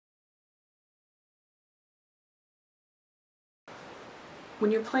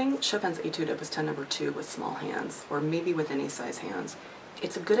When you're playing Chopin's Etude Op. 10 No. 2 with small hands, or maybe with any size hands,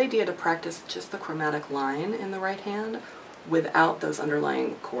 it's a good idea to practice just the chromatic line in the right hand without those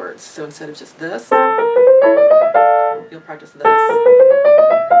underlying chords. So instead of just this, you'll practice this.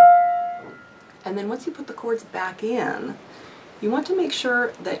 And then once you put the chords back in, you want to make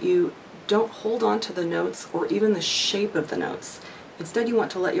sure that you don't hold on to the notes or even the shape of the notes. Instead, you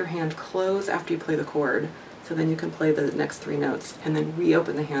want to let your hand close after you play the chord, so then you can play the next 3 notes and then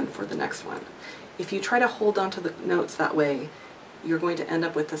reopen the hand for the next one. If you try to hold on to the notes that way, you're going to end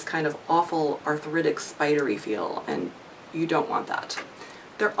up with this kind of awful arthritic spidery feel, and you don't want that.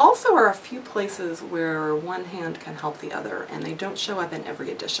 There also are a few places where one hand can help the other, and they don't show up in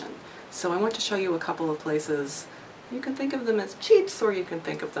every edition. So I want to show you a couple of places. You can think of them as cheats, or you can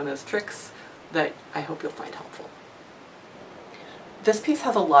think of them as tricks that I hope you'll find helpful. This piece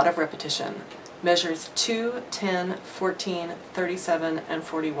has a lot of repetition. Measures 2, 10, 14, 37, and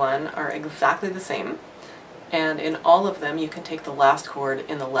 41 are exactly the same, and in all of them you can take the last chord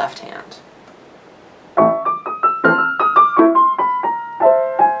in the left hand.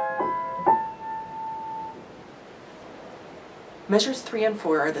 Measures 3 and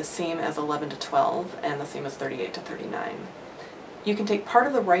 4 are the same as 11 to 12 and the same as 38 to 39. You can take part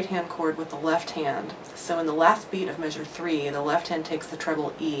of the right hand chord with the left hand, so in the last beat of measure 3, the left hand takes the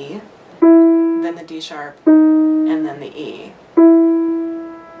treble E, then the D sharp, and then the E.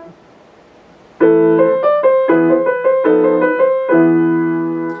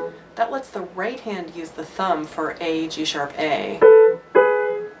 That lets the right hand use the thumb for A, G sharp, A.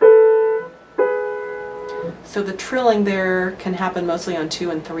 So the trilling there can happen mostly on 2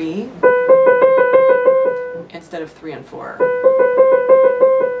 and 3 instead of 3 and 4.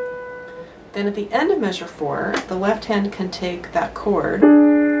 Then at the end of measure 4, the left hand can take that chord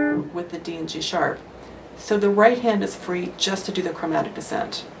with the D and G sharp. So the right hand is free just to do the chromatic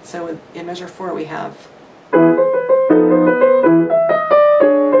descent. So in measure 4 we have,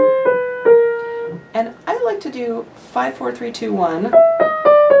 and I like to do 5, 4, 3, 2, 1,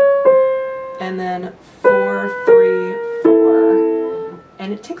 and then 4, 3, 4.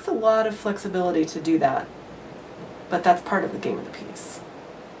 And it takes a lot of flexibility to do that, but that's part of the game of the piece.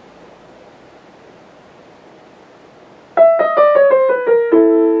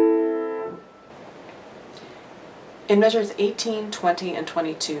 In measures 18, 20, and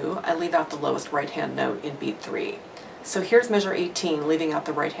 22, I leave out the lowest right hand note in beat 3. So here's measure 18, leaving out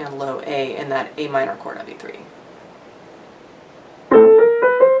the right hand low A in that A minor chord on beat 3.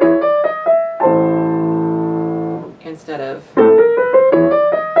 Instead of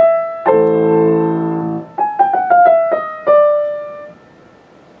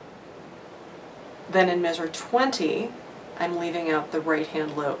then in measure 20, I'm leaving out the right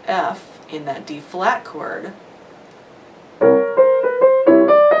hand low F in that D flat chord,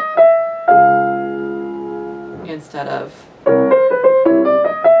 instead of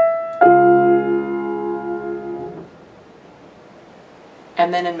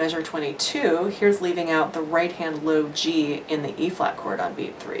and then in measure 22, here's leaving out the right hand low G in the E flat chord on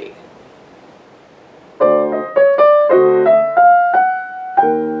beat 3.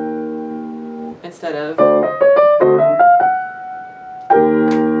 Instead of,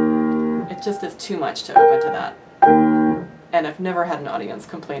 it just is too much to open to that. And I've never had an audience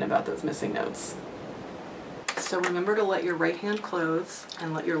complain about those missing notes. So remember to let your right hand close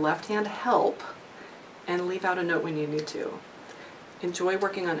and let your left hand help, and leave out a note when you need to. Enjoy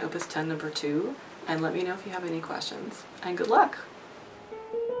working on Opus 10 No. 2, and let me know if you have any questions. And good luck!